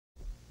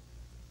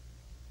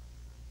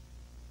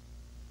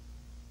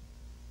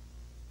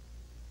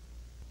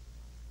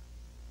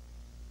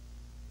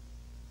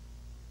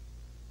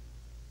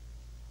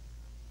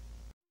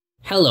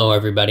Hello,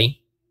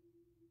 everybody.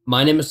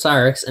 My name is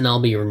Cyrix, and I'll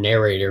be your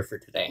narrator for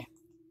today.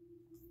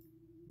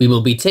 We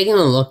will be taking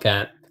a look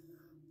at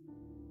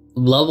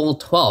level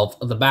 12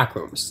 of the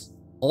Backrooms,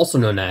 also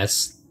known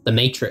as the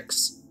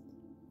Matrix.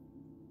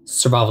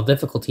 Survival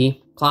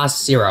difficulty,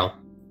 class 0,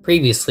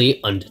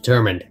 previously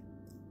undetermined.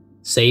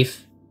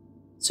 Safe,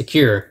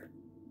 secure,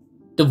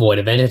 devoid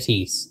of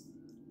entities.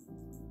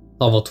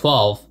 Level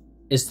 12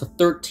 is the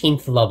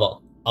 13th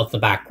level of the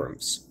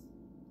Backrooms.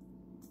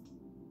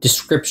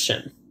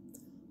 Description: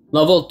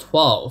 Level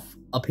 12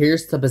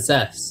 appears to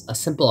possess a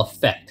simple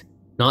effect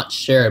not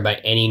shared by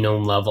any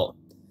known level,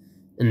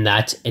 in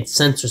that it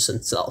censors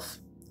itself.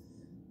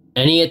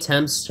 Any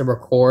attempts to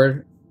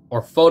record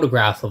or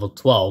photograph level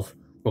 12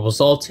 will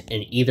result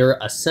in either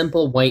a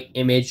simple white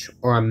image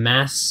or a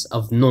mass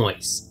of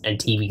noise and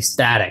TV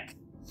static.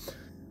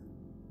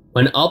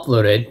 When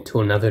uploaded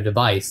to another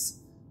device,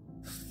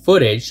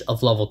 footage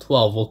of level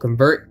 12 will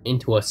convert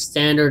into a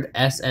standard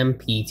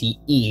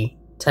Smbfanexe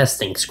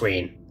testing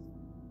screen,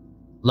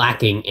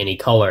 lacking any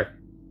color.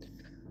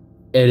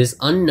 It is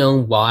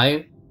unknown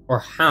why or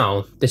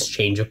how this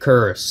change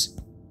occurs.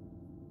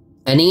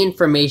 Any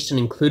information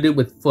included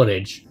with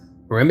footage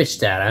or image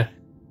data,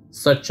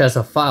 such as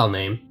a file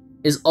name,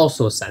 is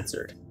also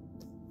censored.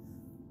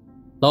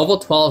 Level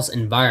 12's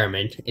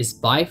environment is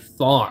by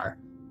far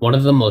one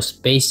of the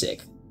most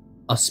basic: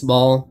 a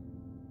small,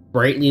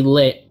 brightly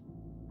lit,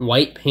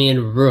 white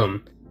painted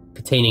room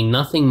containing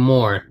nothing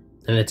more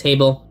than a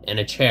table and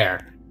a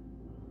chair,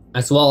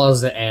 as well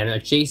as an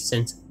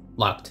adjacent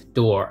locked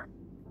door.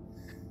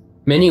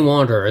 Many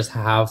wanderers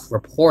have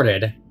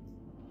reported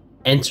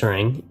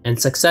entering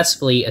and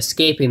successfully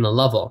escaping the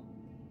level,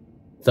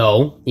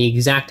 though the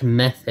exact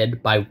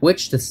method by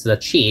which this is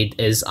achieved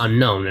is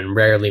unknown and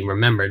rarely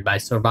remembered by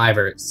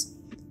survivors.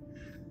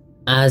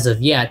 As of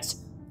yet,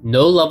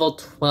 no level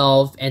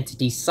 12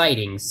 entity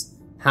sightings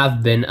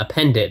have been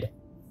appended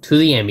to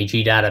the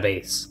MBG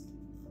database.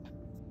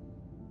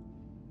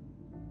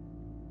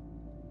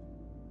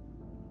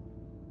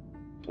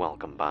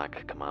 Welcome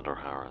back, Commander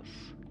Harris.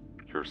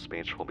 Your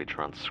speech will be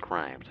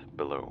transcribed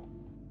below.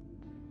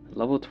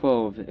 Level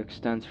 12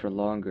 extends for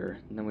longer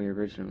than we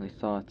originally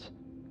thought.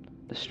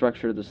 The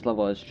structure of this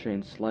level has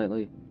changed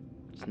slightly.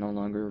 It's no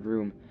longer a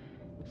room.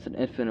 It's an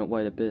infinite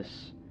white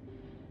abyss.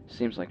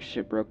 Seems like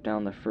shit broke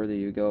down the further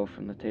you go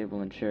from the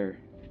table and chair.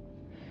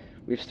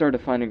 We've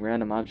started finding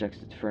random objects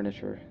as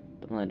furniture.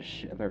 The lightest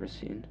shit I've ever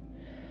seen,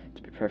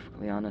 to be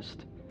perfectly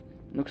honest.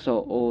 It looks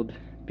all old,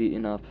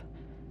 beaten up.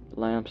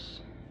 Lamps,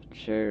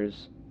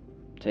 chairs,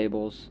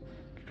 tables,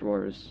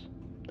 drawers,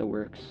 the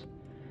works.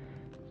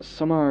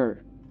 Some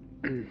are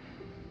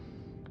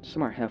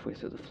halfway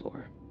through the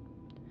floor.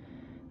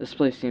 This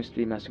place seems to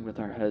be messing with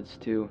our heads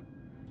too.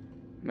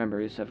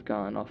 Memories have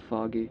gone all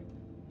foggy.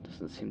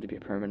 Doesn't seem to be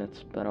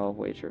permanent, but I'll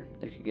wager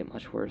it could get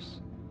much worse.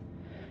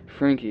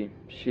 Frankie,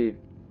 she's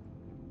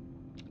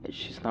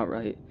not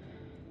right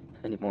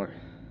anymore.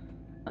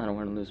 I don't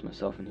want to lose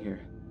myself in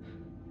here.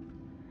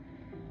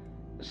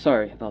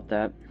 Sorry about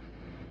that.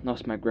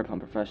 Lost my grip on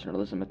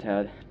professionalism a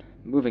tad.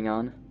 Moving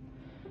on.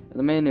 In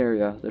the main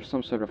area, there's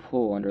some sort of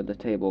hole under the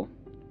table.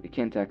 We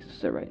can't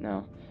access it right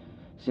now.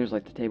 Seems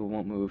like the table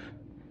won't move.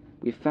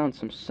 We've found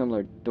some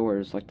similar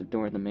doors like the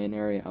door in the main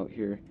area out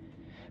here.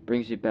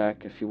 Brings you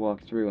back if you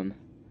walk through them.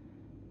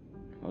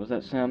 What was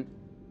that, Sam?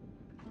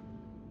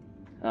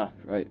 Ah,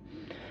 right.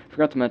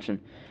 Forgot to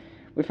mention.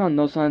 We found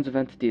no signs of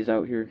entities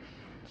out here.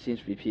 Seems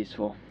to be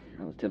peaceful,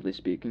 relatively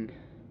speaking.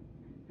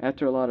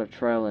 After a lot of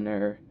trial and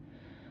error,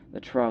 the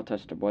trial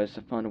tester boys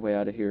have found a way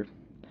out of here.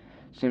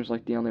 Seems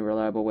like the only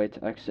reliable way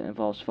to exit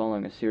involves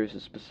following a series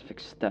of specific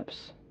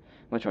steps,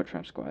 which I'll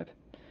transcribe,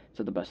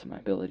 to the best of my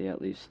ability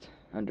at least,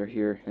 under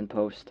here in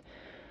post.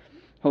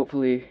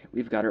 Hopefully,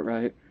 we've got it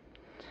right.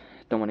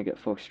 Don't want to get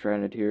folks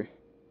stranded here.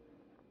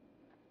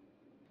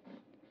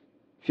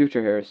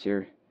 Future Harris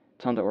here.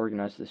 Time to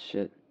organize this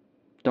shit.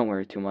 Don't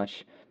worry too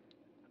much.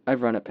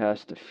 I've run it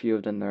past a few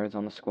of the nerds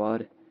on the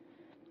squad.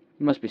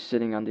 You must be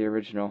sitting on the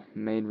original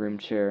main room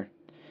chair,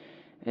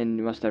 and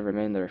you must have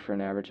remained there for an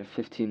average of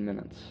 15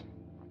 minutes.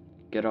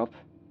 Get up,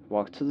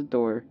 walk to the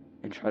door,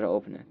 and try to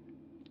open it.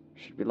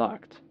 Should be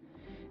locked.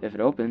 If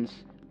it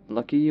opens,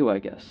 lucky you, I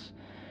guess.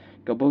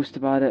 Go boast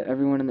about it,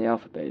 everyone in the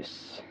Alpha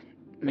Base.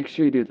 Make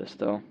sure you do this,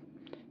 though,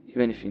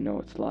 even if you know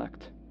it's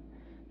locked.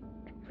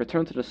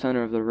 Return to the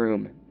center of the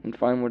room, and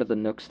find one of the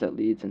nooks that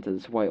leads into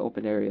this white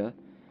open area.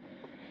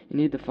 You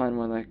need to find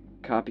one of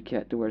the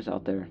copycat doors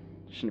out there.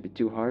 Shouldn't be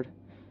too hard.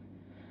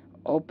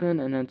 Open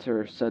and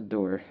enter said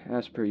door,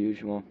 as per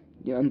usual.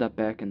 You end up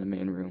back in the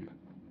main room.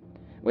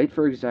 Wait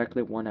for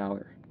exactly 1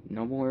 hour,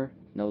 no more,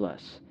 no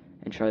less,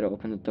 and try to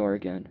open the door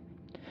again.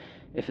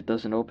 If it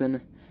doesn't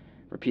open,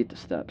 repeat the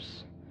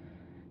steps.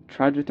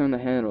 Try to turn the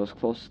handle as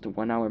close to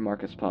 1 hour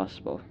mark as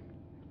possible.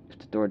 If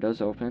the door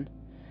does open,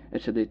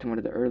 it should lead to one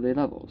of the early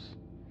levels.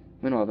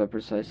 We don't have a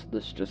precise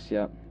list just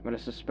yet, but I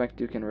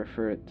suspect you can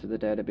refer it to the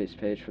database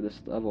page for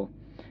this level,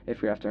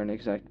 if you're after an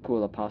exact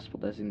pool of possible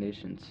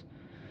designations.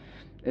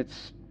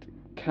 It's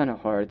kinda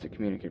hard to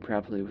communicate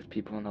properly with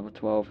people in level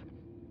 12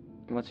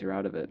 once you're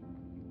out of it.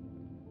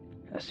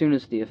 As soon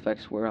as the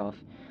effects wear off,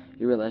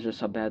 you realize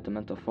just how bad the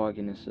mental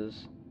fogginess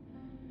is.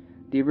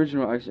 The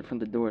original exit from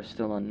the door is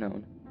still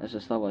unknown, as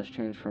this level has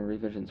changed from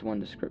Revision's 1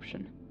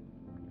 description.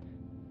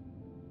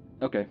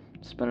 Okay,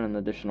 spent an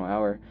additional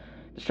hour.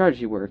 The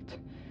strategy worked.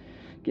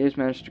 Gabe's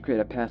managed to create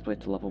a pathway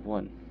to level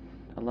 1.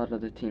 A lot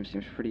of the team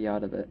seems pretty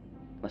out of it.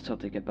 Let's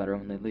hope they get better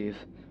when they leave.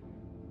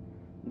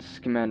 This is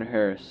Commander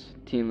Harris,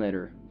 Team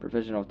Leader,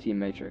 Provisional Team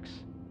Matrix,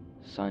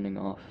 signing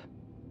off.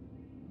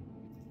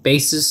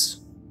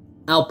 Bases,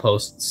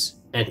 outposts,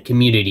 and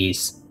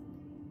communities.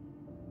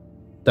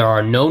 There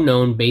are no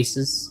known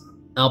bases,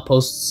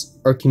 outposts,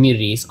 or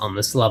communities on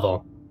this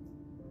level.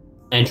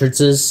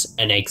 Entrances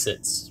and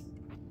exits.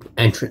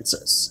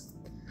 Entrances.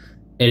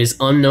 It is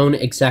unknown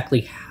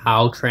exactly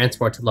how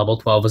transport to level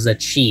 12 was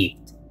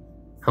achieved.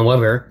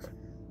 However,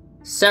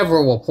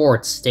 several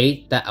reports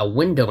state that a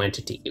window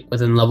entity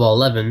within level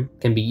 11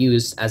 can be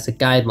used as a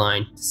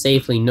guideline to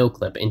safely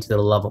no-clip into the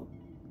level.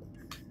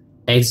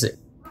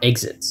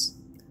 Exits.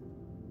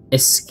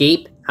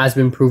 Escape has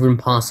been proven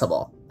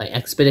possible by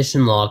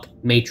Expedition Log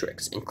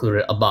Matrix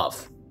included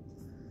above.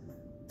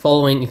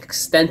 Following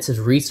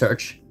extensive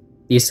research,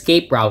 the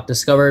escape route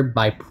discovered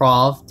by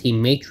Prov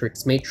Team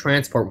Matrix may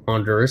transport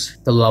wanderers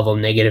to level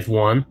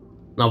 -1,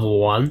 level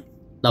 1,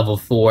 level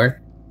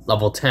 4,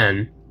 level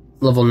 10,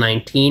 level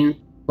 19,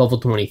 level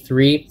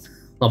 23,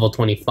 level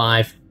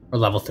 25, or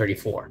level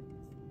 34.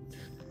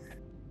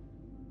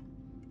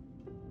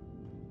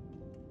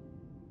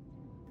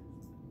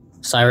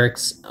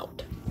 Cyrix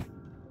out.